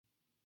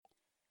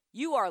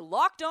You are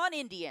Locked On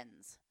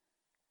Indians,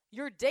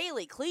 your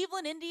daily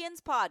Cleveland Indians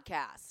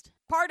podcast.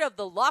 Part of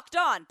the Locked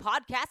On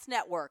Podcast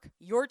Network,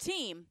 your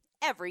team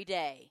every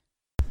day.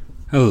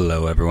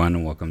 Hello, everyone,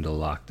 and welcome to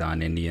Locked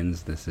On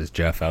Indians. This is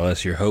Jeff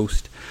Ellis, your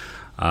host.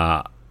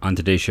 On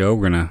today's show,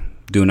 we're going to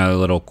do another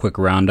little quick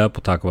roundup.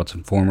 We'll talk about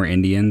some former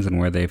Indians and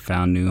where they've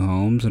found new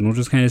homes, and we'll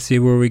just kind of see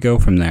where we go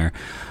from there.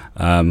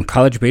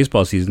 College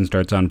baseball season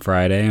starts on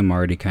Friday. I'm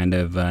already kind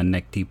of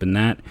neck deep in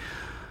that.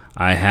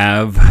 I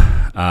have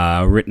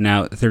written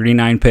out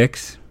 39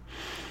 picks.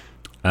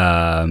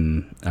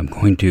 I'm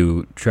going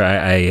to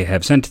try. I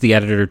have sent to the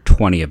editor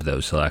 20 of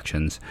those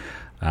selections,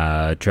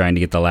 trying to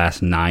get the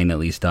last 9 at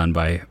least done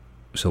by.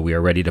 So we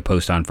are ready to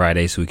post on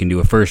Friday, so we can do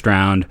a first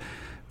round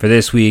for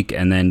this week,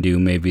 and then do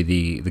maybe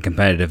the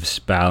competitive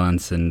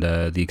balance and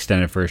the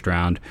extended first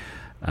round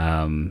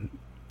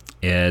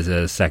as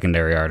a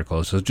secondary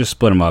article. So just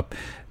split them up.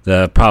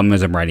 The problem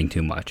is I'm writing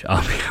too much.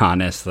 I'll be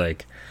honest.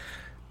 Like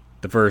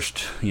the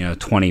first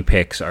 20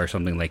 picks are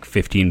something like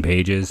 15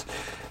 pages.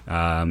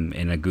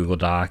 In a Google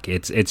Doc,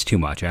 it's too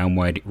much. I'm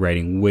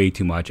writing way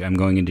too much. I'm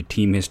going into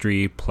team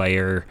history,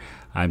 player.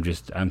 I'm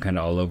kind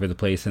of all over the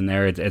place in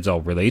there. It's all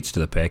relates to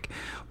the pick,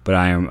 but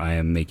I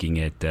am making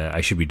it.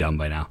 I should be done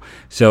by now.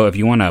 So if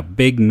you want a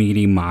big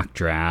meaty mock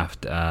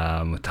draft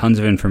with tons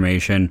of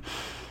information,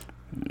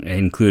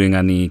 including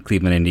on the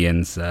Cleveland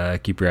Indians,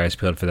 keep your eyes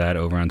peeled for that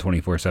over on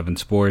 24/7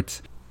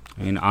 Sports.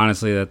 I mean,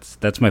 honestly,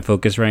 that's my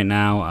focus right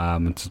now.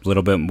 It's a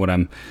little bit what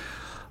I'm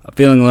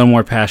feeling a little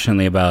more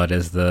passionately about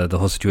is the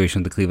whole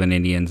situation with the Cleveland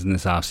Indians in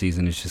this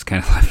offseason. It's just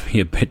kind of left me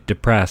a bit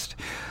depressed.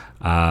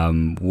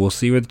 We'll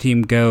see where the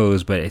team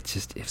goes, but it's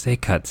just, if they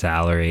cut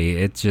salary,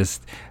 it's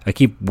just, I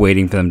keep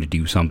waiting for them to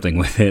do something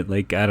with it.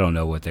 Like, I don't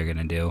know what they're going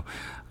to do.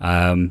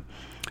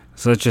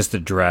 So let's just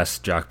address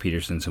Joc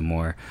Pederson some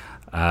more.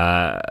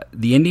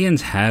 The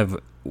Indians have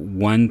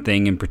one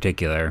thing in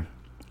particular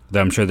that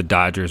I'm sure the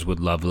Dodgers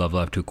would love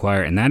to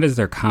acquire, and that is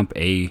their Comp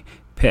A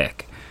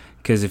pick.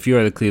 Because if you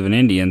are the Cleveland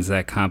Indians,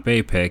 that Comp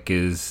A pick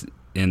is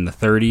in the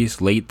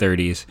 30s, late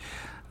 30s.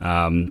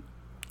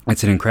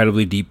 It's an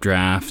incredibly deep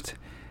draft.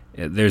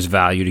 There's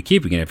value to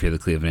keeping it if you're the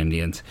Cleveland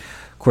Indians.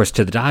 Of course,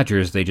 to the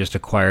Dodgers, they just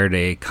acquired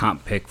a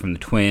comp pick from the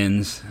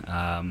Twins.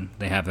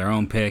 They have their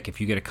own pick.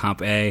 If you get a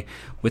Comp A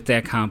with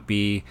that Comp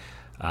B,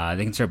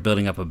 they can start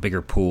building up a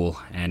bigger pool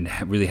and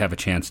really have a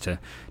chance to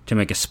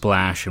make a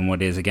splash in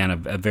what is, again,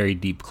 a very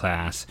deep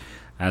class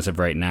as of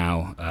right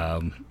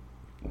now.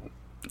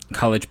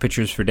 College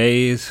pitchers for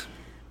days.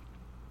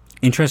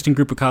 Interesting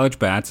group of college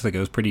bats that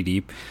goes pretty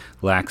deep.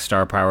 Lacks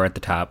star power at the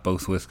top,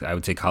 both with, I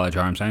would say, college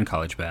arms and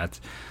college bats.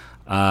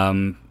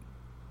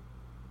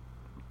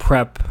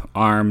 Prep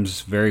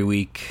arms, very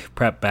weak.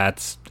 Prep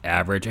bats,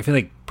 average. I feel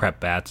like prep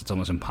bats, it's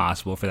almost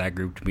impossible for that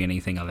group to be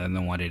anything other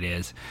than what it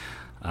is.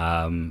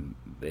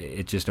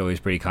 It's just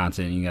always pretty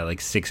constant. You got like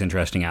 6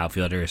 interesting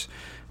outfielders,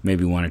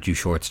 maybe 1 or 2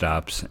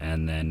 shortstops,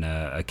 and then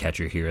a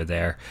catcher here or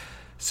there.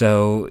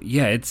 So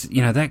yeah, it's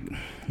that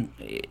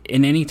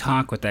in any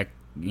talk with that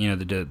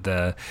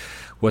the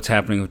what's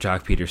happening with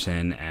Joc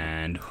Pederson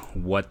and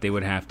what they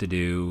would have to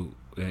do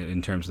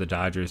in terms of the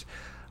Dodgers,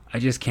 I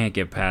just can't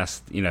get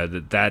past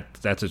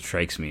that's what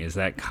strikes me is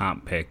that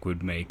comp pick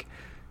would make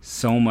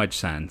so much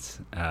sense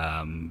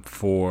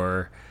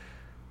for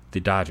the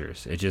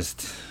Dodgers. It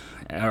just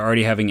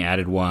already having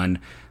added one,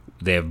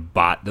 they have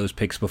bought those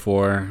picks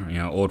before.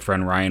 Old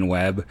friend Ryan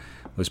Webb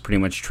was pretty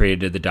much traded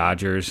to the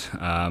Dodgers,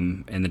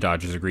 and the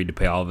Dodgers agreed to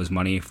pay all of his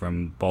money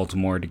from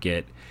Baltimore to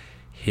get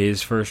a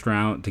first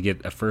round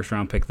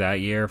pick that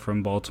year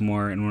from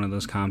Baltimore in one of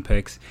those comp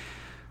picks.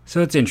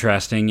 So it's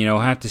interesting. We'll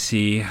have to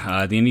see.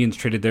 The Indians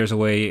traded theirs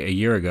away a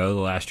year ago. The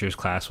last year's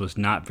class was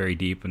not very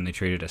deep, and they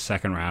traded a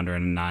second rounder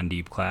in a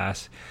non-deep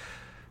class.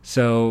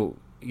 So,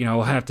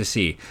 we'll have to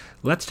see.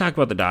 Let's talk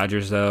about the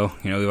Dodgers, though.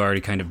 We've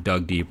already kind of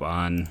dug deep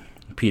on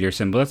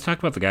Pederson, but let's talk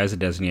about the guys that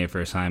designated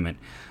for assignment.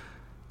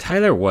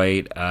 Tyler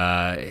White,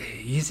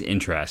 he's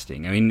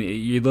interesting. I mean,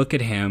 you look at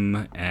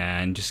him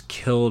and just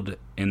killed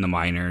in the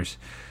minors,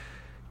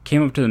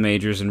 came up to the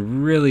majors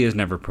and really has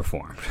never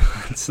performed.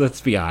 So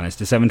let's be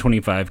honest, a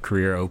 725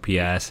 career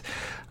OPS.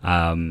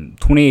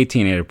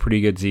 2018 he had a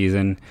pretty good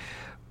season,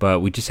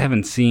 but we just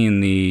haven't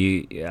seen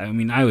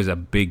I was a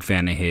big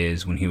fan of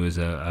his when he was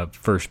a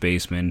first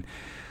baseman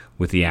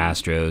with the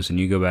Astros, and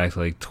you go back to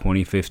like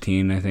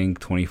 2015, I think,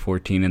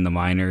 2014 in the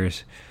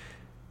minors.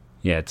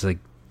 Yeah, it's like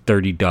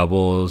 30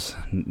 doubles,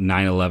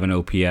 911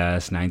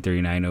 OPS,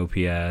 939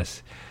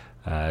 OPS,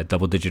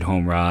 double-digit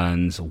home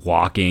runs,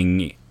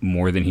 walking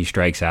more than he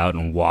strikes out,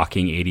 and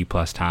walking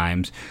 80-plus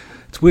times.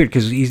 It's weird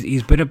because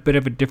he's been a bit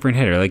of a different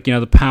hitter. Like,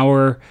 the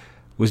power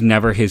was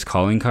never his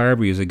calling card,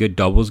 but he was a good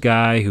doubles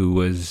guy who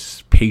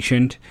was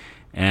patient,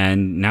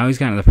 and now he's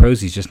gotten to the pros,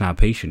 he's just not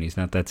patient. He's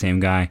not that same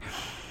guy.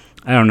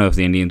 I don't know if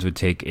the Indians would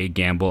take a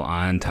gamble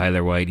on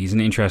Tyler White. He's an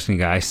interesting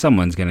guy.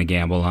 Someone's going to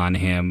gamble on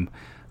him.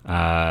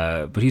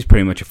 But he's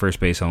pretty much a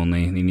first base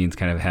only. The Indians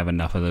kind of have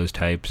enough of those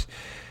types.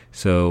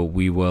 So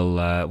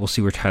we'll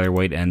see where Tyler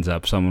White ends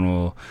up. Someone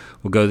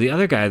will go. The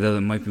other guy, though,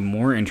 that might be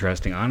more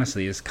interesting,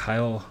 honestly, is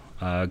Kyle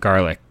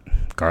Garlick.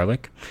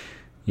 Garlick.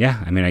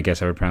 Yeah, I mean, I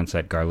guess I would pronounce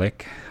that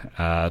Garlick.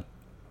 A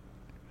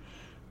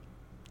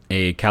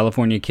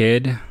California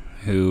kid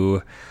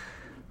who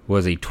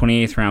was a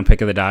 28th round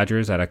pick of the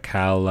Dodgers out of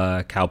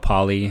Cal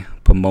Poly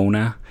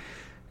Pomona.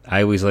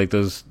 I always like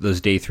those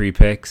day 3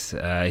 picks.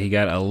 He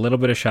got a little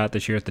bit of shot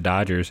this year at the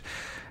Dodgers,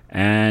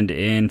 and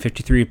in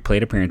 53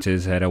 plate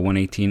appearances had a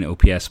 118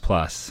 OPS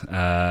plus,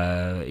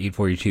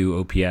 842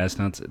 OPS.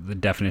 Now, it's the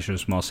definition of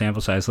small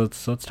sample size.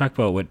 Let's talk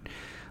about what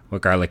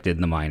Garlick did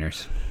in the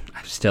minors.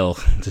 Still,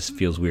 this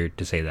feels weird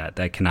to say that.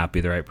 That cannot be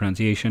the right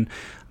pronunciation.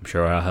 I'm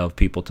sure I'll have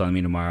people telling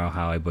me tomorrow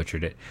how I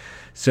butchered it.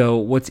 So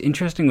what's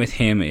interesting with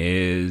him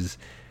is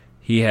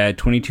he had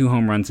 22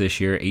 home runs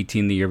this year,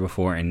 18 the year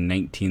before, and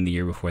 19 the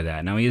year before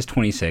that. Now, he is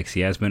 26.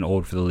 He has been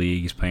old for the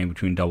league. He's playing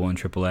between Double and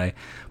Triple A.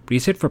 But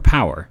he's hit for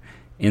power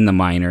in the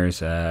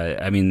minors.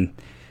 I mean,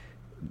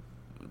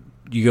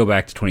 you go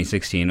back to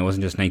 2016, it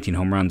wasn't just 19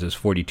 home runs, it was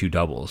 42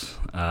 doubles.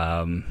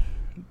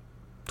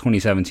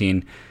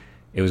 2017,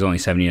 it was only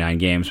 79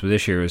 games, but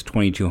this year it was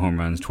 22 home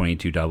runs,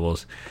 22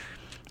 doubles.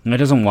 And that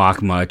doesn't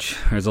walk much.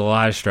 There's a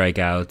lot of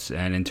strikeouts,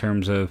 and in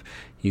terms of,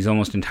 he's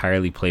almost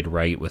entirely played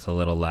right with a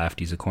little left.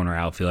 He's a corner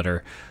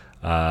outfielder,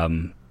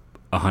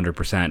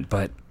 100%.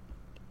 But,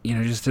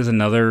 just as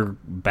another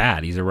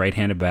bat, he's a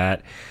right-handed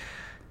bat.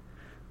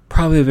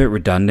 Probably a bit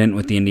redundant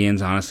with the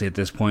Indians, honestly, at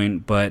this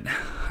point, but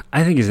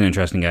I think he's an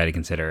interesting guy to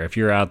consider. If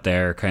you're out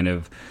there kind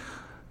of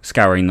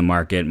scouring the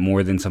market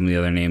more than some of the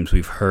other names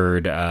we've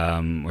heard,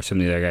 or some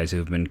of the other guys who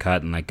have been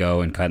cut and let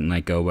go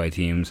by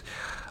teams,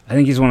 I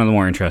think he's one of the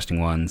more interesting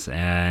ones.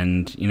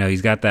 And,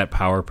 he's got that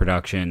power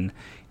production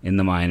in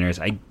the minors.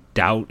 I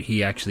doubt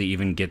he actually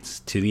even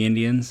gets to the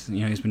Indians.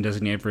 He's been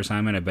designated for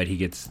assignment. I bet he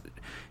gets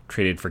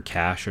traded for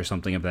cash or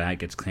something of that,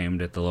 gets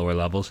claimed at the lower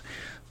levels.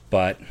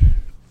 But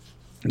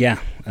yeah,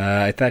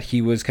 I thought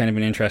he was kind of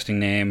an interesting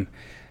name.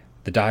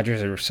 The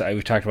Dodgers,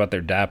 we talked about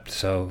their depth,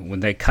 so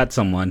when they cut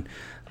someone,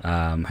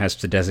 has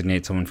to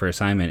designate someone for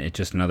assignment, it's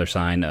just another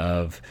sign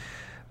of,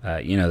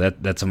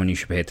 that's someone you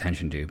should pay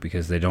attention to,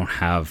 because they don't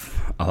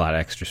have a lot of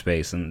extra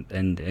space.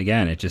 And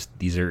again,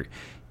 these are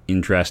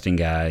interesting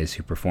guys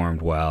who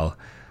performed well.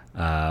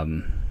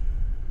 According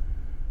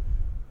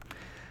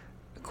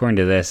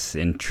to this,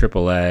 in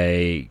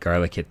AAA,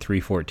 Garlick hit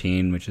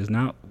 .314, which is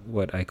not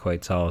what I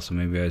quite saw, so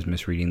maybe I was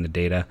misreading the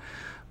data.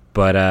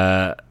 But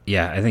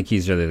yeah, I think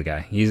he's really the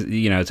guy. He's,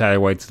 Tyler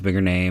White's the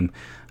bigger name.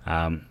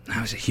 I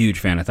was a huge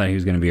fan. I thought he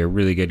was going to be a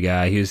really good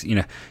guy. He was,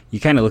 you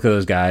kind of look at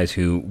those guys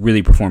who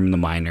really perform in the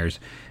minors.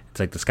 It's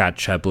like the Scott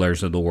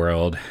Scheplers of the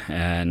world,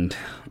 and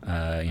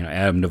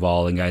Adam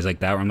Duvall and guys like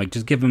that, where I'm like,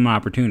 just give them an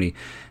opportunity.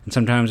 And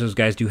sometimes those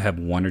guys do have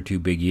 1 or 2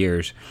 big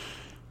years.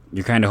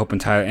 You're kind of hoping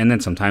Tyler, and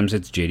then sometimes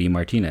it's JD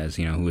Martinez,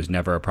 who was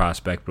never a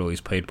prospect but always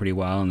played pretty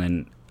well and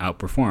then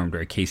outperformed,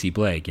 or Casey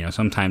Blake.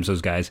 Sometimes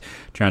those guys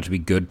turn out to be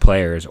good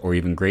players or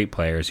even great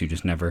players who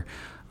just never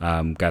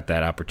got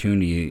that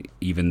opportunity,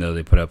 even though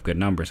they put up good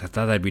numbers. I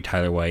thought that'd be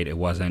Tyler White. It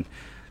wasn't.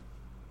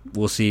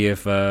 We'll see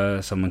if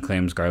someone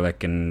claims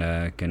Garlick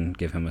and can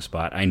give him a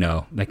spot. I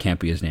know that can't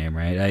be his name,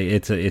 right?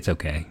 It's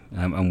okay.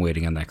 I'm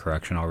waiting on that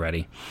correction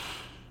already.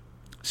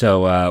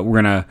 So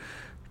we're gonna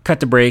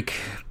cut the break,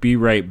 be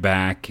right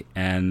back,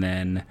 and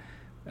then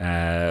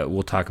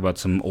we'll talk about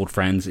some old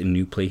friends in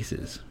new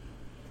places.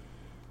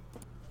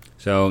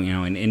 So,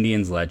 an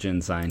Indians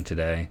legend signed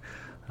today.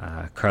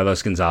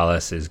 Carlos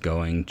Gonzalez is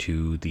going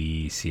to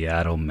the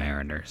Seattle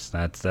Mariners.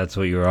 That's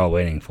what you were all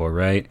waiting for,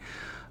 right?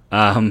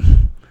 I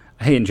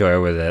enjoy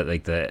with it,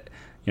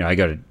 I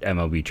go to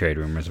MLB trade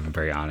rumors. I'm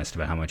very honest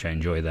about how much I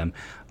enjoy them.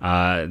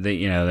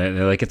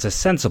 They're like, it's a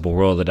sensible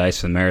roll of the dice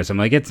for the Mariners. I'm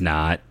like, it's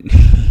not.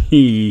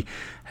 He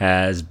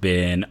has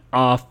been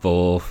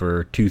awful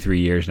for 2-3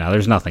 years now.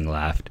 There's nothing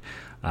left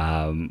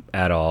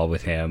at all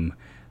with him.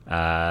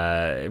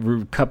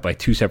 Cut by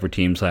 2 separate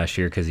teams last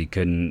year because he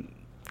couldn't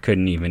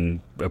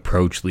even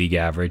approach league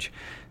average.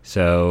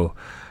 So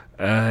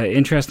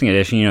interesting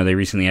addition. They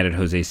recently added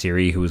Jose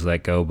Siri, who was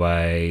let go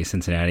by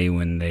Cincinnati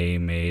when they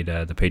made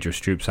the Pedro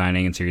Strop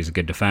signing, and Siri's a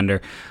good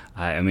defender.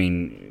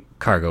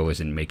 Cargo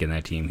isn't making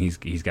that team.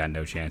 He's got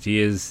no chance. He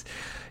is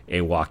a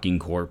walking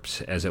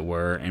corpse, as it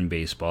were, in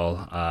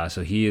baseball.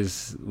 So he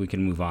is. We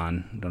can move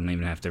on. Don't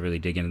even have to really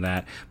dig into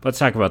that. But let's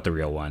talk about the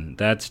real one.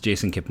 That's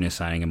Jason Kipnis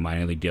signing a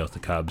minor league deal with the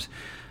Cubs.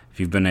 If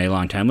you've been a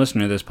long-time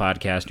listener to this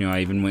podcast,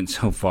 I even went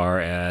so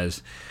far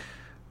as,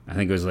 I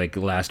think it was like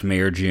last May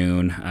or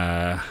June.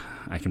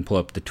 I can pull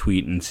up the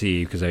tweet and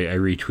see, because I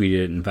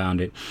retweeted it and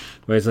found it.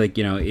 But it's like,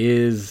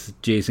 is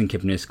Jason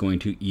Kipnis going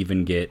to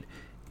even get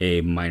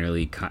a minor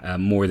league,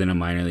 more than a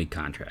minor league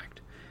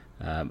contract?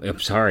 I'm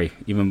sorry,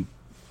 even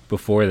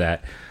before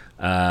that,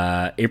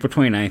 April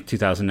 29th,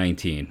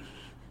 2019.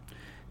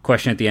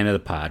 Question at the end of the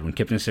pod: when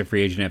Kipnis is a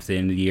free agent at the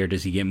end of the year,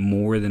 does he get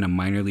more than a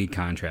minor league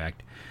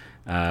contract?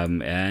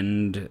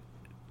 And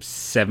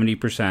 70%,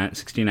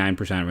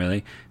 69%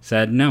 really,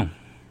 said no,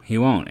 he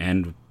won't.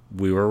 And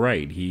we were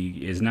right.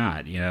 He is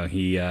not.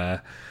 He's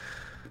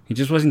he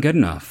just wasn't good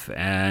enough.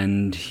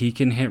 And he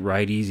can hit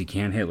righties, he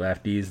can't hit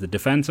lefties. The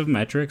defensive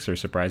metrics are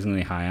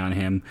surprisingly high on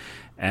him,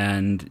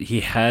 and he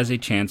has a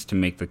chance to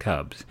make the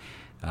Cubs.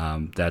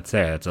 That's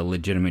there. That's a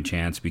legitimate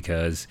chance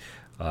because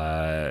he's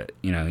a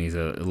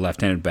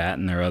left-handed bat,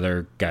 and there are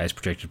other guys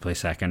projected to play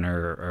second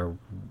or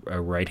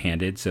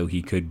right-handed, so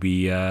he could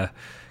be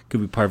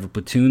part of a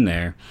platoon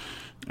there.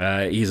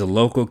 He's a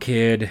local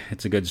kid.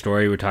 It's a good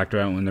story. We talked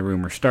about it when the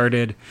rumor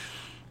started.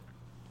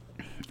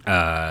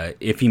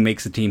 If he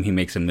makes the team, he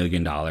makes $1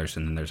 million, and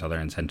then there's other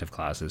incentive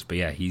clauses. But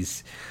yeah,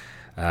 he's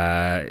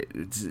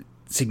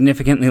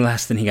significantly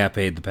less than he got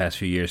paid the past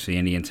few years for the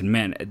Indians. And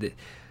man,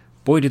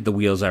 boy, did the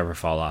wheels ever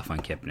fall off on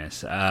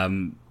Kipnis.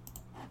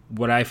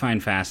 What I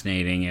find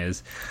fascinating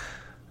is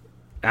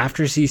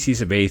after CC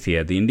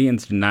Sabathia, the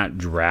Indians did not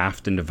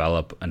draft and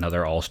develop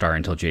another All-Star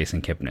until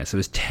Jason Kipnis. It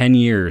was 10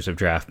 years of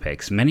draft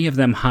picks, many of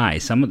them high.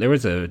 There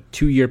was a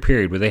 2-year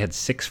period where they had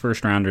 6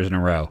 first-rounders in a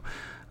row,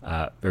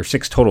 or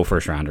 6 total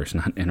first-rounders,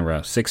 not in a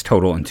row, 6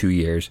 total in 2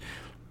 years.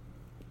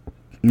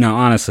 Now,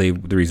 honestly,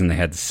 the reason they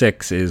had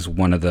 6 is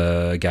one of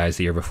the guys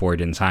the year before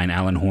didn't sign,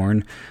 Alan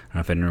Horn. I don't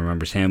know if anyone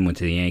remembers him, went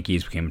to the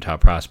Yankees, became a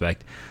top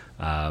prospect,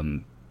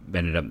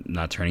 ended up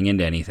not turning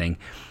into anything.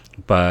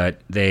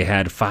 But they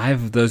had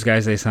 5 of those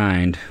guys they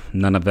signed.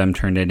 None of them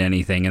turned into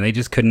anything, and they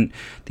just couldn't.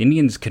 The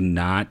Indians could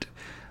not,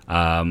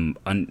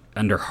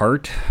 under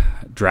Hart,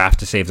 draft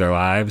to save their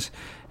lives.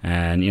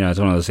 And it's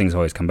one of those things I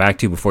always come back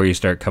to before you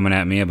start coming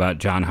at me about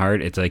John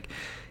Hart. It's like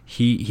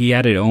he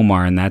added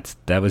Omar, and that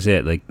was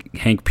it. Like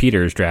Hank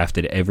Peters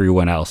drafted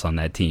everyone else on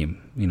that team.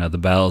 The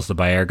Bells, the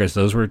Baergas,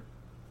 those were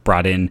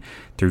brought in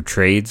through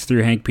trades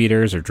through Hank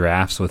Peters or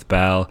drafts with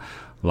Bell.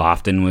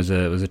 Lofton was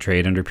a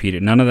trade under Peter.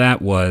 None of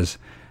that was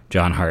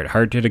John Hart.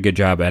 Hart did a good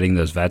job adding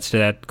those vets to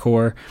that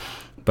core,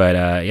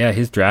 but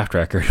his draft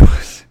record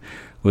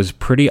was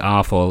pretty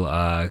awful.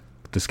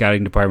 The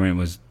scouting department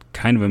was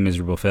kind of a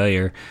miserable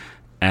failure,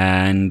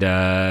 and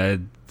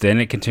then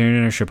it continued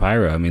under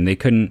Shapiro. I mean, they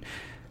couldn't.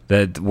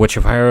 What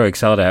Shapiro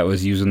excelled at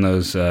was using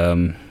those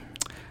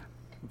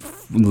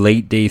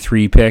late day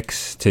 3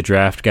 picks to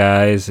draft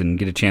guys and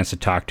get a chance to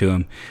talk to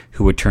them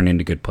who would turn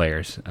into good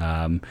players.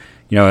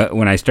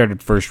 When I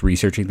started first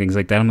researching things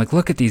like that, I'm like,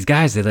 look at these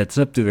guys, they let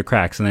slip through the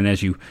cracks. And then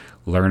as you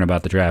learn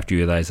about the draft, you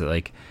realize that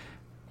like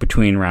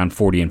between round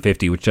 40 and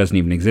 50, which doesn't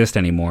even exist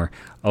anymore,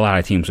 a lot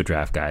of teams would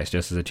draft guys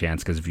just as a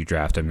chance, because if you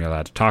draft them, you're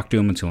allowed to talk to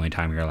them. It's the only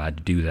time you're allowed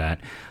to do that.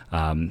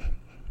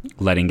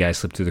 Letting guys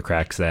slip through the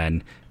cracks,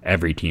 then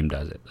every team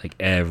does it, like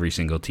every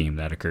single team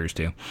that occurs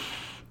to.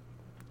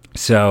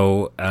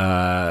 So,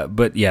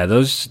 but yeah,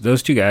 those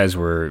 2 guys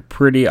were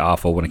pretty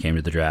awful when it came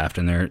to the draft,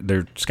 and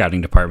their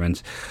scouting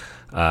departments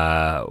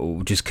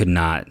just could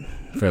not,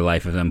 for the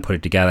life of them, put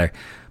it together.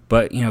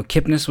 But,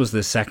 Kipnis was the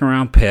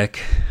 2nd-round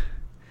pick.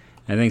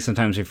 I think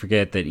sometimes we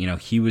forget that,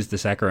 he was the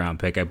 2nd-round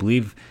pick. I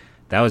believe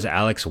that was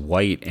Alex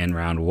White in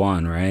round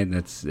 1,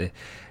 right?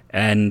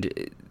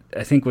 And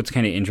I think what's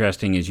kind of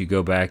interesting is you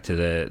go back to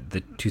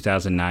the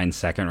 2009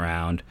 2nd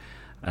round.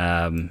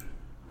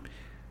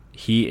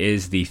 He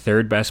is the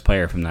 3rd best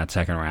player from that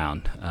 2nd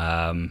round.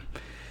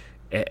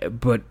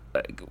 But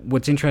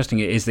what's interesting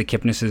is that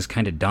Kipnis is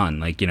kind of done.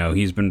 Like,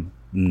 he's been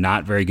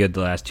not very good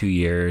the last 2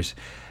 years.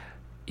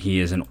 He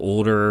is an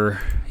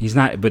older. He's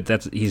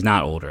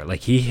not older.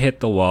 Like, he hit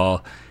the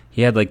wall.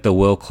 He had like the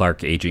Will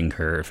Clark aging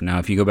curve. Now,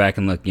 if you go back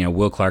and look,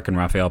 Will Clark and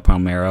Rafael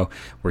Palmeiro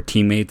were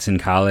teammates in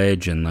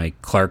college, and like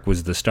Clark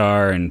was the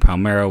star, and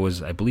Palmeiro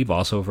was, I believe,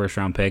 also a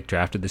 1st-round pick,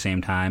 drafted the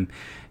same time.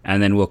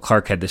 And then Will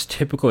Clark had this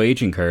typical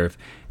aging curve,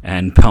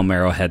 and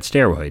Palmeiro had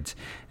steroids,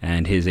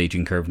 and his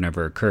aging curve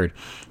never occurred.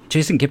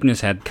 Jason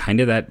Kipnis had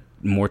kind of that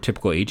more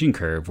typical aging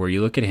curve, where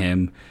you look at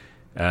him,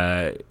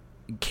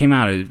 came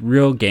out as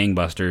real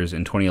gangbusters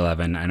in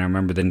 2011, and I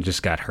remember then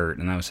just got hurt,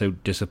 and that was so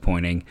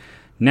disappointing.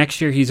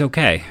 Next year, he's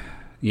okay.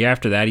 The year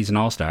after that, he's an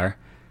all-star.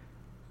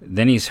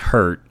 Then he's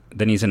hurt.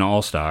 Then he's an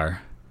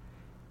all-star.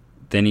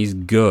 Then he's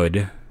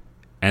good.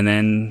 And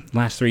then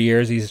last 3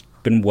 years, he's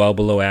been well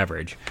below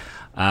average.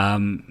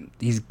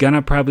 He's going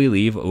to probably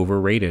leave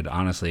overrated,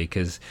 honestly,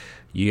 because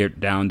you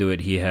get down to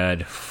it, he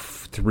had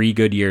 3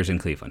 good years in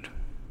Cleveland.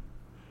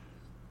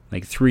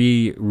 Like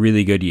 3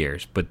 really good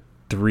years, but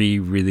 3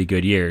 really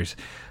good years.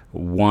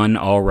 1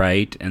 all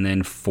right, and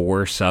then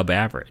 4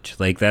 sub-average.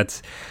 Like,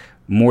 that's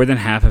more than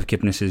half of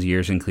Kipnis'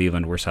 years in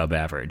Cleveland were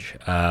sub-average.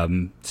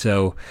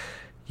 So,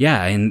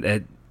 yeah,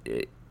 and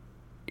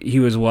he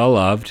was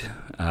well-loved,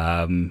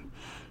 and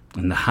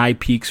the high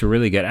peaks were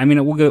really good. I mean,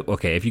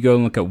 if you go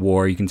and look at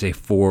WAR, you can say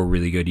 4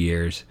 really good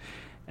years,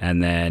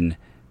 and then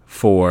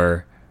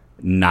 4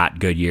 not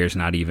good years,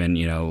 not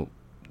even,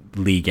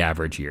 league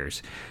average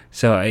years.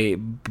 So,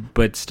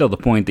 but still the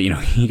point that,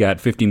 he got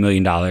 $50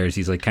 million.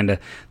 He's like kind of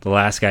the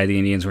last guy the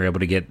Indians were able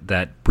to get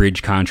that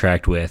bridge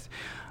contract with.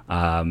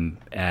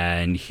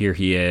 And here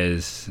he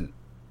is.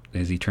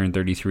 Has he turned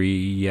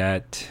 33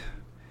 yet?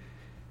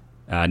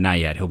 Not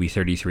yet. He'll be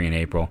 33 in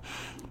April.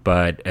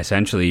 But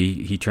essentially,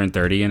 he turned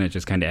 30, and it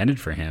just kind of ended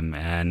for him.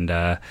 And,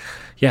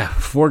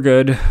 4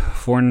 good,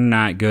 4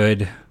 not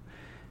good.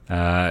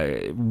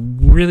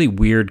 Really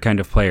weird kind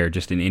of player,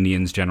 just in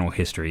Indians' general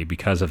history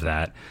because of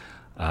that.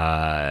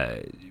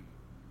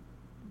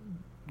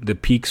 The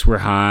peaks were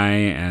high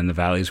and the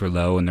valleys were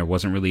low, and there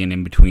wasn't really an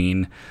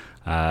in-between.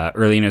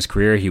 Early in his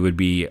career, he would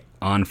be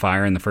on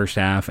fire in the first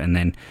half and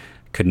then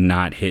could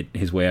not hit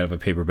his way out of a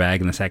paper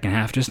bag in the second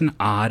half. Just an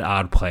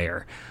odd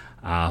player.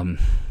 And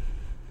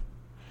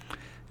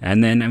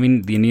then, I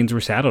mean, the Indians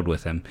were saddled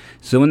with him.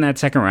 So in that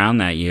second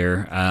round that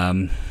year,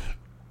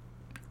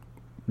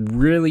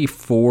 really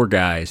 4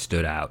 guys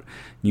stood out.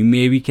 You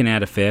maybe can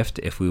add a fifth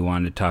if we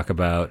wanted to talk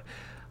about...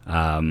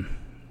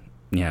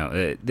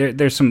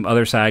 there's some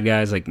other side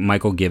guys, like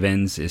Michael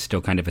Givens is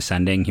still kind of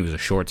ascending. He was a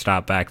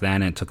shortstop back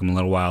then, and it took him a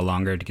little while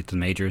longer to get to the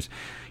majors.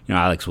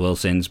 Alex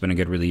Wilson's been a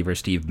good reliever.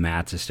 Steve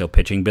Matz is still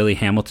pitching. Billy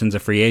Hamilton's a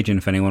free agent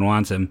if anyone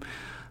wants him.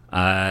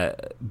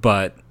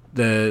 But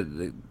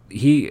Kipnis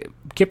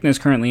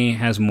currently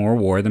has more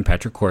WAR than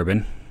Patrick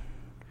Corbin.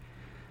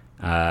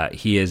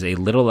 He is a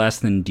little less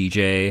than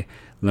DJ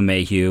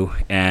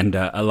LeMahieu and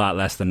a lot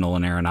less than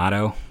Nolan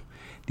Arenado.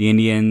 The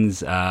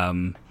Indians...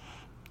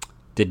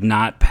 did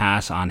not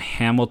pass on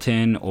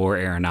Hamilton or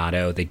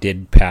Arenado. They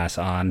did pass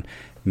on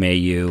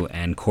Mayu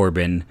and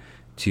Corbin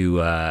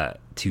to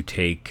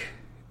take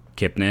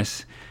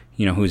Kipnis,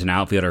 who's an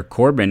outfielder.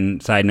 Corbin,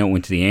 side note,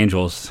 went to the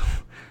Angels,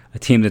 a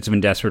team that's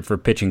been desperate for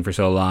pitching for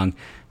so long.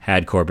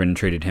 Had Corbin,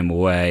 traded him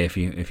away. If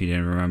you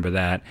didn't remember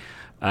that,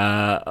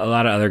 a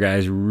lot of other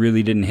guys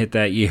really didn't hit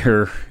that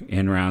year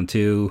in round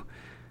 2.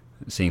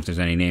 Seeing if there's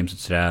any names that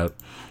stood out.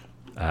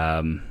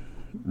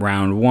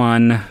 Round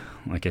 1.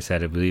 Like I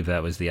said, I believe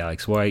that was the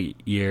Alex White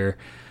year.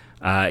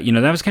 That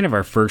was kind of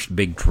our first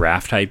big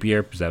draft type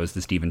year because that was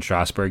the Steven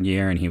Strasburg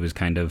year, and he was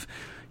kind of,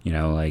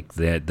 like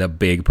the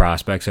big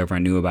prospects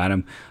everyone knew about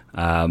him.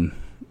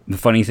 The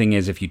funny thing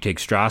is, if you take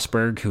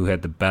Strasburg, who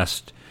had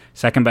the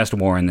second best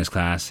WAR in this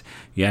class,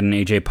 you had an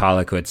AJ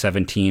Pollock who at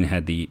 17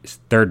 had the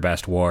third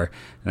best WAR,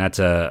 and that's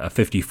a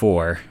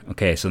 54.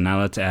 Okay, so now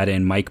let's add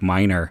in Mike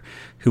Minor,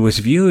 who was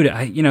viewed,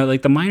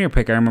 like the Minor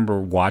pick. I remember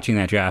watching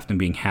that draft and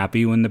being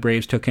happy when the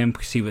Braves took him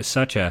because he was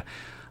such a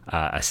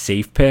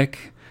safe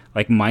pick.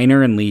 Like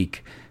Minor and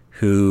Leake,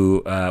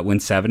 who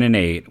went 7 and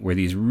 8, were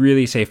these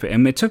really safe.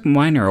 And it took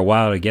Minor a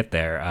while to get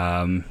there.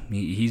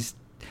 He's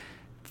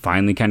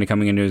finally kind of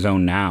coming into his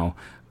own now.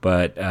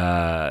 But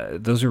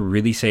those are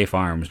really safe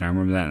arms, and I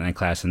remember that in that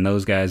class. And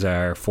those guys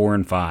are 4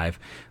 and 5.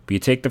 But you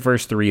take the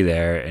first 3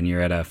 there, and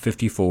you're at a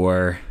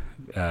 54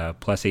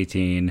 plus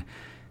 18.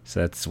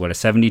 So that's a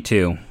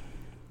 72.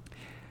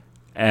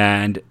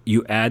 And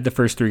you add the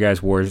first 3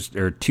 guys' WARs,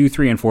 or 2,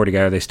 3, and 4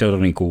 together, they still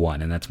don't equal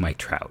 1, and that's Mike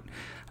Trout.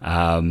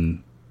 The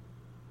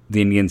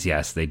Indians,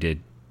 yes, they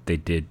did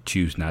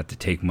choose not to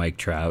take Mike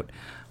Trout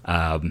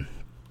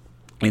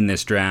in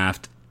this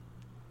draft.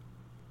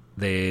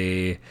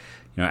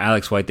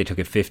 Alex White, they took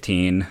at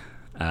 15.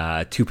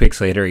 2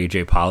 picks later,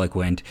 AJ Pollock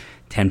went.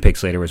 10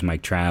 picks later was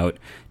Mike Trout.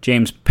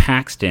 James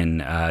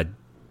Paxton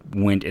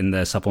went in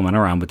the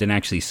supplemental round, but didn't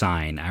actually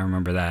sign. I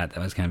remember that.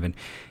 That was kind of an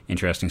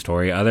interesting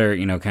story. Other,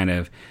 kind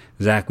of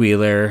Zach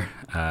Wheeler,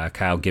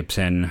 Kyle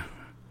Gibson,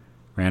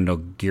 Randall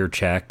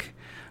Gierczek,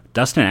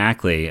 Dustin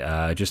Ackley,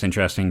 just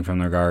interesting from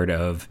the regard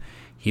of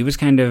he was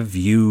kind of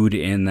viewed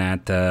in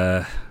that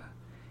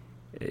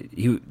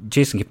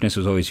Jason Kipnis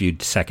was always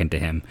viewed second to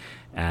him,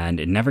 and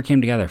it never came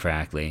together for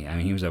Ackley. I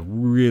mean, he was a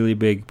really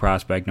big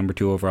prospect, number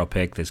 2 overall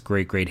pick, this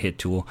great hit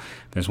tool.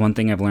 There's one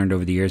thing I've learned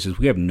over the years is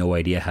we have no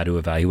idea how to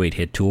evaluate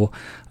hit tool.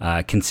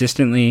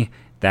 Consistently,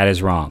 that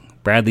is wrong.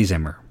 Bradley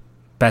Zimmer,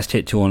 best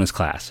hit tool in his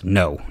class.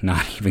 No,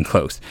 not even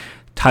close.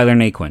 Tyler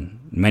Naquin,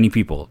 many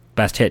people,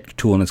 best hit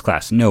tool in his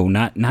class. No,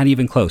 not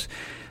even close.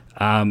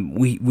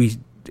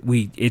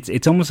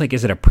 It's almost like,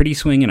 is it a pretty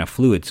swing and a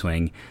fluid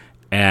swing?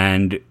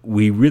 And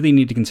we really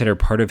need to consider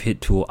part of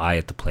hit tool eye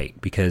at the plate,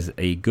 because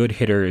a good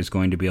hitter is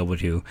going to be able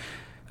to,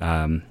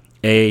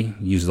 A,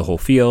 use the whole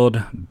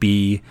field,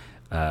 B,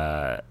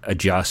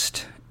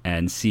 adjust,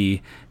 and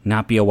C,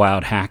 not be a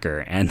wild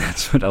hacker. And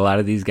that's what a lot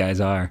of these guys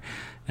are,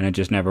 and it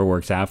just never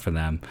works out for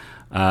them.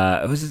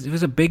 It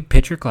was a big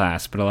pitcher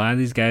class, but a lot of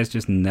these guys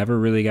just never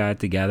really got it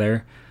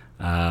together,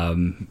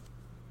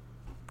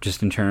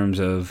 just in terms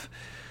of...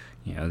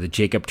 the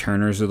Jacob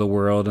Turners of the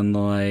world and the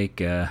like.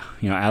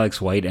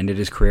 Alex White ended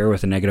his career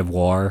with a negative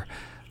WAR.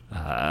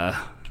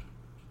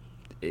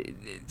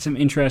 Some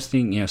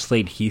interesting,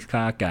 Slade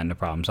Heathcock got into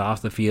problems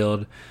off the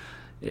field.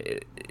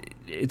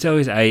 It's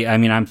always,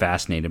 I'm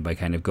fascinated by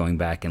kind of going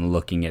back and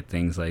looking at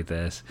things like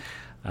this.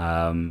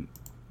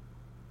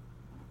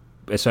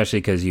 Especially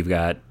because you've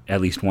got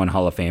at least one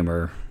Hall of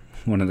Famer,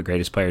 one of the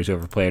greatest players who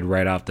ever played,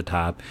 right off the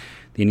top.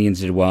 The Indians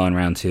did well in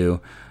round 2.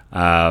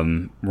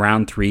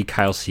 Round 3,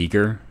 Kyle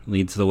Seager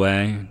leads the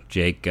way.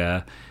 Jake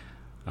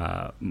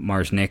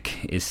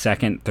Marsnick is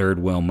second. Third,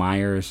 Will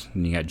Myers.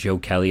 And you got Joe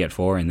Kelly at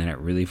 4, and then it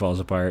really falls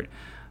apart.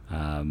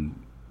 The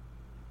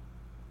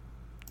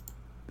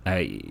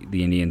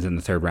Indians in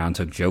the third round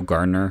took Joe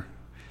Gardner,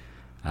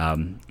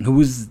 who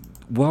was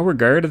well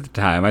regarded at the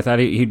time. I thought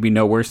he'd be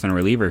no worse than a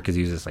reliever because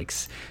he was just like,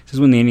 this is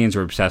when the Indians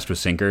were obsessed with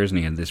sinkers, and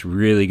he had this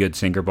really good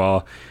sinker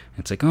ball.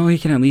 It's like, oh, he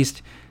can at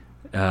least,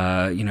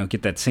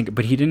 get that sinker.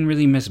 But he didn't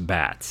really miss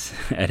bats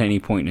at any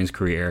point in his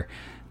career,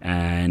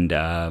 and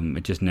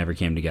it just never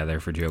came together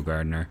for Joe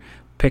Gardner.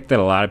 Pick that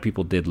a lot of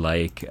people did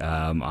like,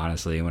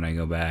 honestly, when I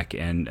go back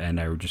and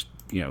I would just,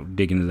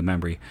 dig into the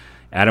memory.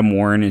 Adam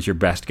Warren is your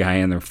best guy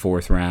in the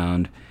 4th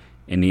round.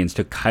 Indians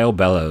took Kyle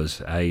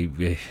Bellows.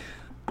 You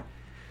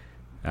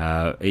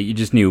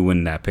just knew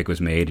when that pick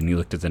was made, and you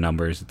looked at the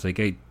numbers. It's like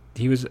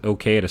he was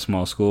okay at a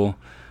small school,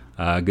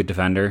 good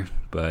defender,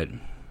 but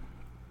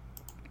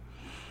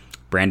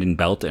Brandon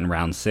Belt in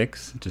round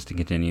 6, just to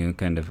continue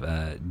kind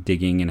of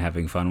digging and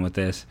having fun with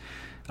this.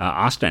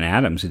 Austin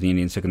Adams, who the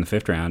Indians took in the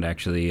 5th round,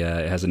 actually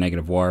has a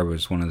negative WAR,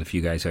 was one of the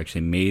few guys who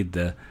actually made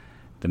the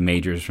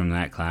majors from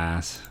that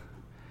class.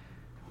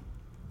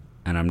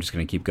 And I'm just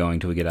going to keep going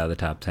till we get out of the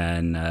top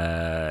 10.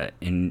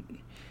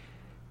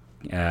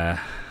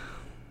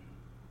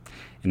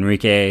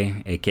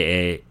 Enrique,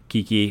 a.k.a.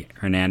 Kiki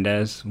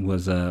Hernandez,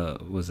 was a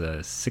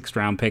 6th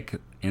round pick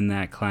in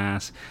that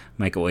class.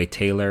 Michael A.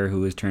 Taylor, who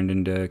was turned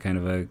into kind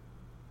of a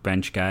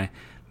bench guy.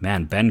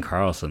 Man, Ben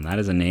Carlson, that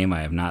is a name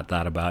I have not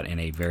thought about in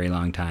a very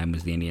long time,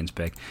 was the Indians'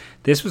 pick.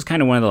 This was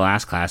kind of one of the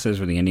last classes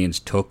where the Indians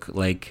took,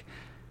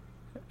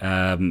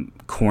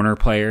 corner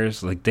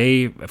players. Like,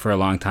 they, for a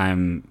long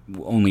time,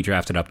 only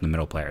drafted up the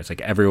middle players.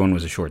 Like, everyone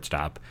was a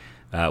shortstop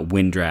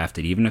when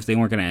drafted. Even if they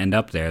weren't going to end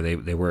up there,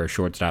 they were a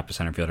shortstop, a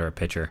center fielder, a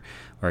pitcher,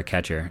 or a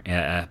catcher.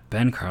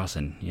 Ben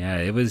Carlson,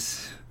 it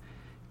was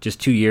just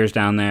 2 years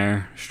down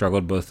there.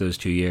 Struggled both those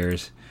 2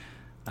 years.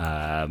 You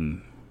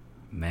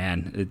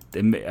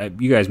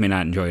guys may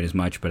not enjoy it as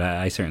much, but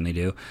I certainly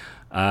do.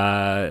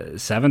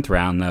 7th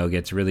round, though,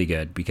 gets really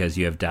good because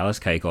you have Dallas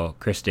Keuchel,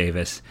 Chris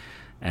Davis,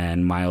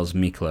 and Miles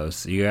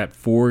Miklos. You got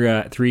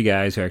 3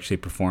 guys who actually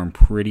perform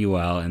pretty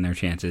well in their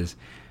chances.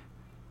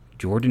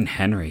 Jordan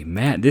Henry,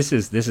 man, this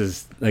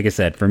is like I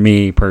said, for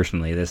me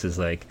personally, this is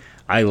like,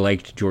 I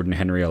liked Jordan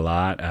Henry a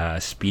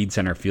lot. Speed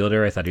center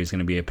fielder. I thought he was going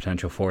to be a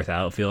potential 4th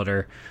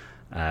outfielder.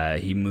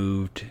 He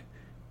moved,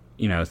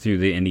 through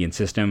the Indian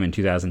system in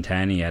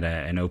 2010. He had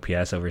an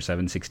OPS over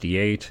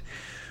 768.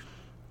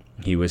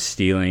 He was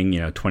stealing,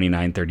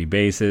 29, 30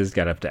 bases,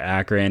 got up to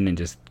Akron and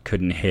just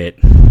couldn't hit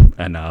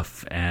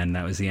enough, and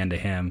that was the end of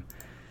him.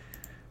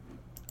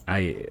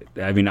 I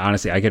mean,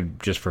 honestly, I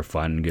could just for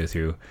fun go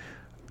through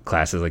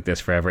classes like this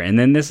forever. And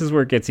then this is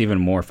where it gets even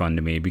more fun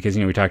to me because,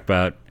 we talked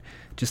about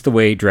just the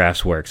way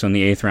drafts work. So in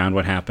the 8th round,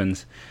 what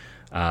happens?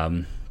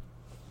 The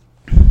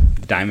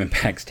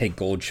Diamondbacks take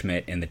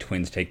Goldschmidt and the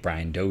Twins take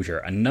Brian Dozier,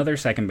 another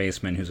second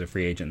baseman who's a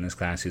free agent in this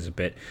class, who's a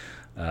bit,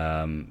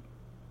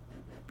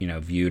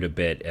 viewed a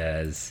bit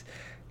as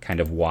kind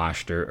of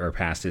washed or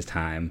past his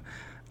time.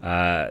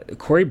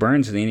 Corey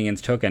Burns, who the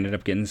Indians took, ended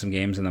up getting some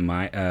games in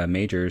the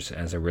majors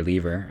as a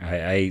reliever.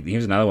 He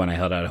was another one I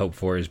held out hope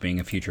for as being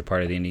a future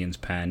part of the Indians'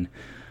 pen.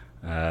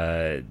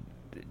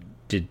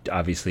 Did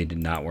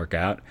not work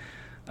out.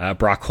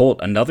 Brock Holt,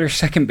 another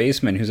second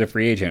baseman who's a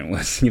free agent,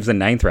 he was a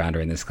 9th rounder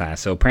in this class.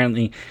 So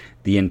apparently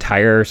the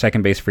entire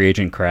second base free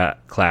agent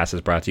class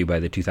is brought to you by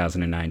the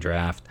 2009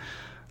 draft.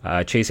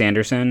 Chase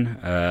Anderson,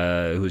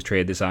 who was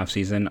traded this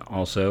offseason,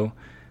 also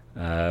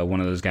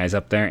one of those guys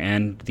up there.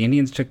 And the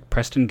Indians took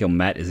Preston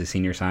Guillemette as a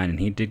senior sign, and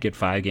he did get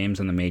 5 games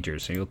in the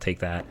majors, so you'll take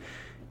that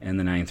in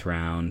the 9th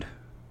round.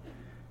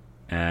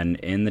 And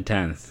in the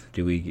 10th,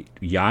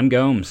 Yan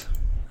Gomes.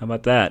 How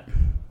about that?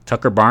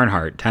 Tucker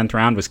Barnhart, 10th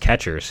round was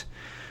catchers.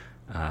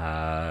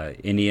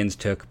 Indians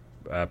took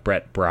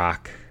Brett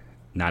Brock,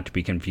 not to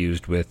be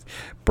confused with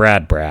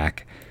Brad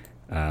Brack,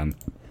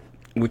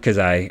 because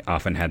I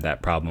often had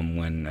that problem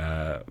when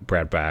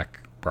Brad Brock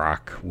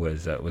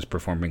was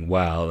performing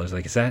well. I was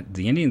like, is that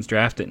the Indians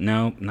drafted?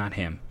 No, not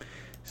him.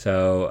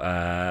 So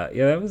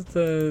that was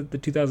the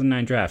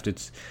 2009 draft.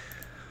 It's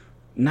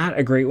not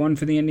a great one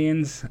for the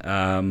Indians.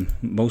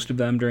 Most of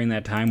them during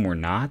that time were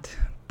not.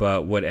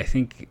 But what I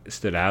think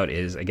stood out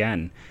is,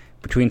 again,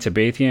 between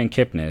Sabathia and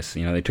Kipnis,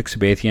 they took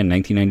Sabathia in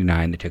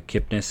 1999, they took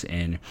Kipnis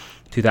in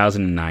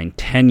 2009,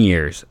 10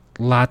 years,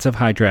 lots of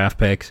high draft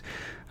picks.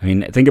 I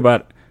mean, think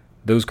about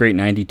those great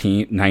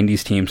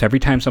 90s teams. Every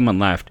time someone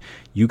left,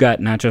 you got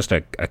not just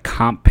a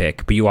comp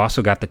pick, but you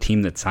also got the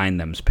team that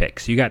signed them's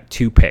picks. You got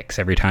 2 picks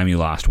every time you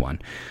lost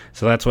one.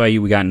 So that's why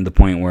we got to the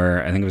point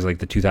where, I think it was like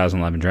the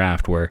 2011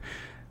 draft, where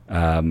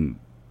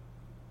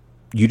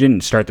you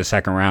didn't start the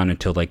second round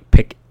until like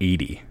pick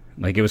 80.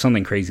 Like, it was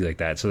something crazy like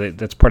that. So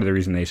that's part of the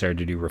reason they started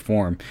to do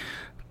reform.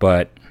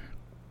 But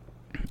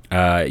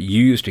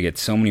you used to get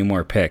so many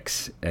more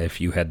picks if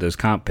you had those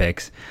comp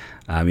picks.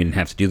 You didn't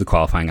have to do the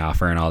qualifying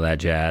offer and all that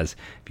jazz.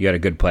 If you had a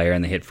good player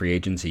and they hit free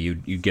agency,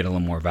 you'd get a little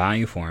more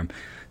value for them.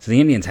 So the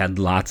Indians had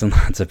lots and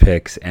lots of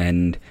picks.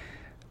 And,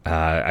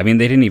 they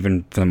didn't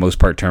even, for the most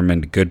part, turn them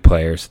into good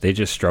players. They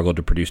just struggled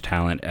to produce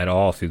talent at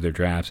all through their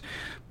drafts.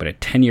 But a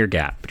 10-year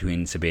gap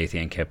between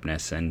Sabathia and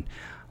Kipnis. And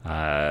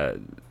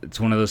it's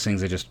one of those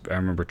things I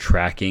remember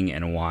tracking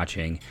and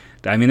watching.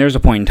 I mean, there was a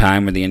point in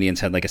time where the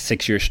Indians had like a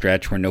 6-year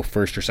stretch where no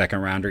first or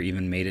second rounder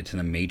even made it to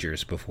the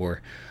majors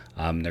before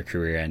their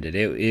career ended.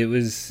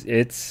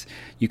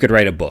 You could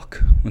write a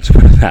book, let's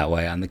put it that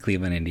way, on the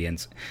Cleveland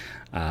Indians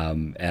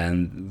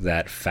and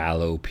that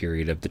fallow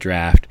period of the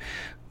draft,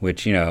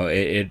 which,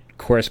 it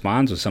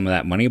corresponds with some of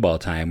that Moneyball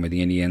time where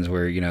the Indians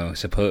were,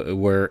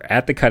 were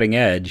at the cutting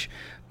edge,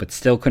 but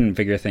still couldn't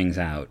figure things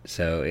out.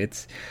 So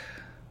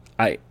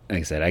like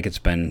I said, I could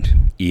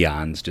spend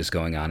eons just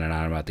going on and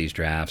on about these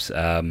drafts.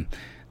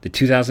 The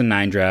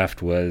 2009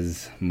 draft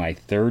was my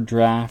third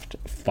draft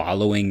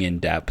following in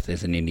depth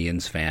as an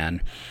Indians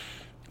fan.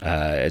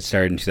 It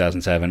started in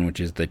 2007, which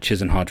is the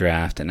Chisenhall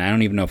draft, and I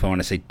don't even know if I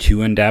want to say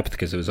too in depth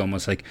because it was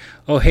almost like,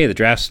 oh, hey, the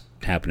draft's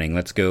happening.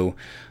 Let's go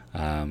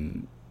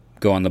on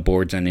the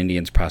boards on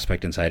Indians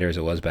Prospect Insider as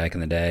it was back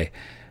in the day,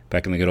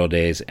 back in the good old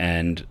days,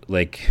 and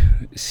like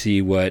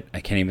see what,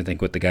 I can't even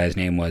think what the guy's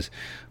name was,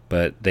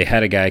 but they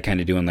had a guy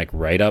kind of doing like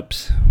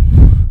write-ups,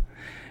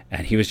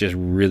 and he was just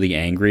really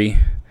angry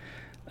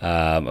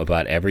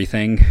about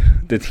everything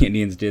that the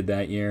Indians did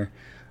that year.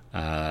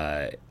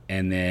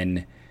 And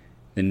then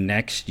the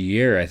next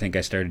year, I think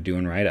I started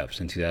doing write-ups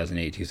in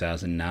 2008,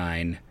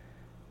 2009. It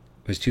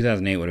was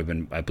 2008 would have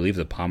been, I believe,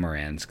 the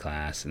Pomeranz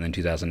class, and then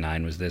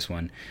 2009 was this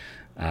one.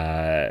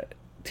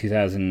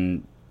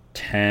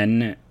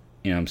 2010,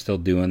 I'm still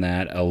doing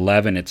that.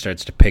 11, it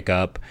starts to pick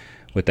up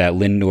with that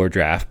Lindor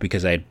draft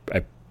because I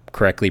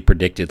correctly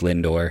predicted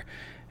Lindor,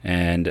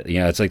 and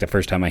it's like the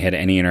first time I had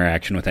any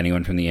interaction with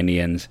anyone from the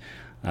Indians.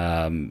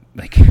 Them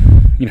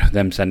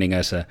sending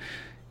us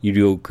you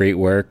do great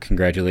work,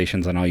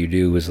 congratulations on all you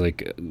do, was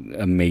like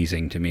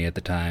amazing to me at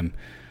the time.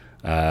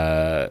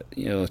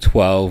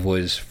 12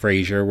 was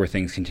Frazier, where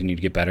things continued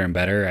to get better and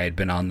better. I had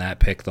been on that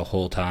pick the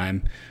whole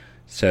time,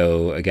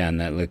 so again,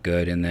 that looked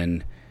good. And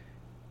then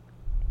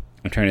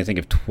I'm trying to think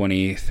if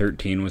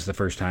 2013 was the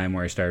first time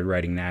where I started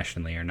writing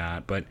nationally or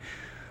not, but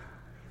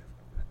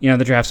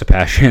the draft's a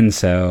passion,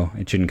 so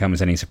it shouldn't come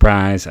as any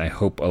surprise. I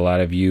hope a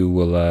lot of you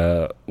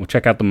will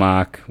check out the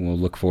mock. We'll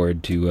look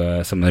forward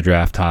to some of the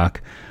draft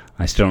talk.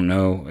 I still don't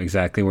know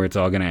exactly where it's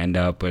all going to end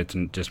up, but it's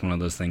just one of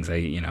those things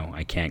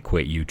I can't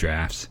quit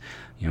drafts.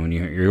 When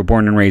you're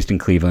born and raised in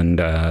Cleveland,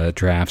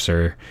 drafts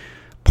are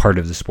part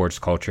of the sports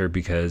culture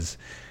because,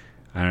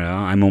 I don't know,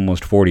 I'm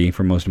almost 40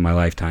 for most of my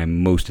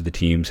lifetime. Most of the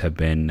teams have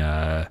been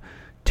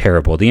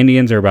terrible. The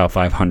Indians are about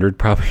 500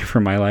 probably for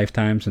my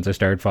lifetime since I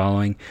started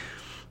following.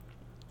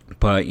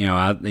 But, you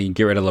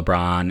get rid of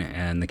LeBron,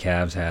 and the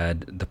Cavs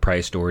had the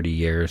Price Doherty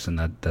years, and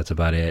that's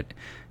about it.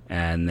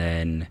 And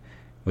then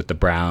with the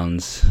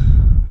Browns,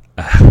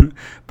 by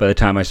the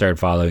time I started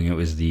following, it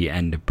was the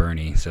end of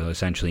Bernie. So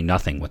essentially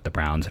nothing with the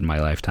Browns in my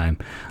lifetime.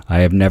 I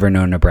have never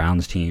known a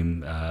Browns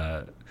team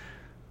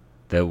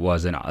that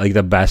wasn't, like,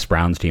 the best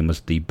Browns team was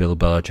the Bill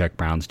Belichick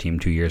Browns team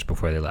 2 years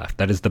before they left.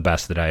 That is the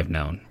best that I've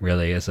known,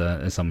 really, as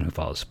someone who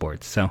follows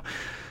sports. So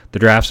the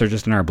drafts are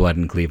just in our blood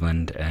in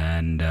Cleveland,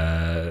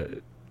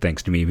 and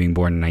thanks to me being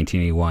born in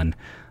 1981,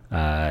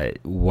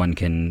 one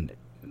can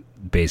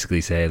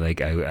basically say,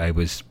 like, I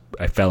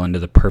fell into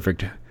the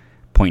perfect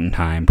point in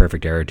time,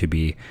 perfect era to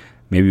be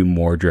maybe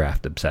more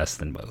draft obsessed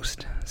than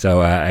most.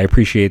 So I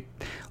appreciate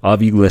all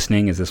of you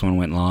listening as this one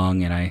went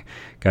long, and I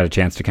got a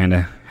chance to kind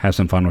of have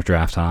some fun with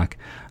draft talk.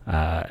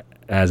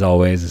 As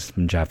always, this has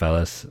been Jeff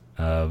Ellis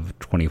of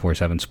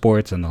 24/7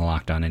 Sports and the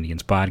Locked On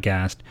Indians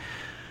podcast.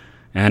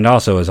 And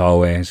also, as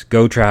always,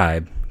 go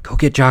Tribe. Go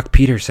get Jock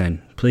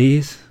Peterson,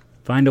 please.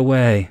 Find a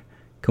way.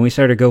 Can we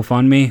start a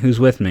GoFundMe? Who's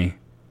with me?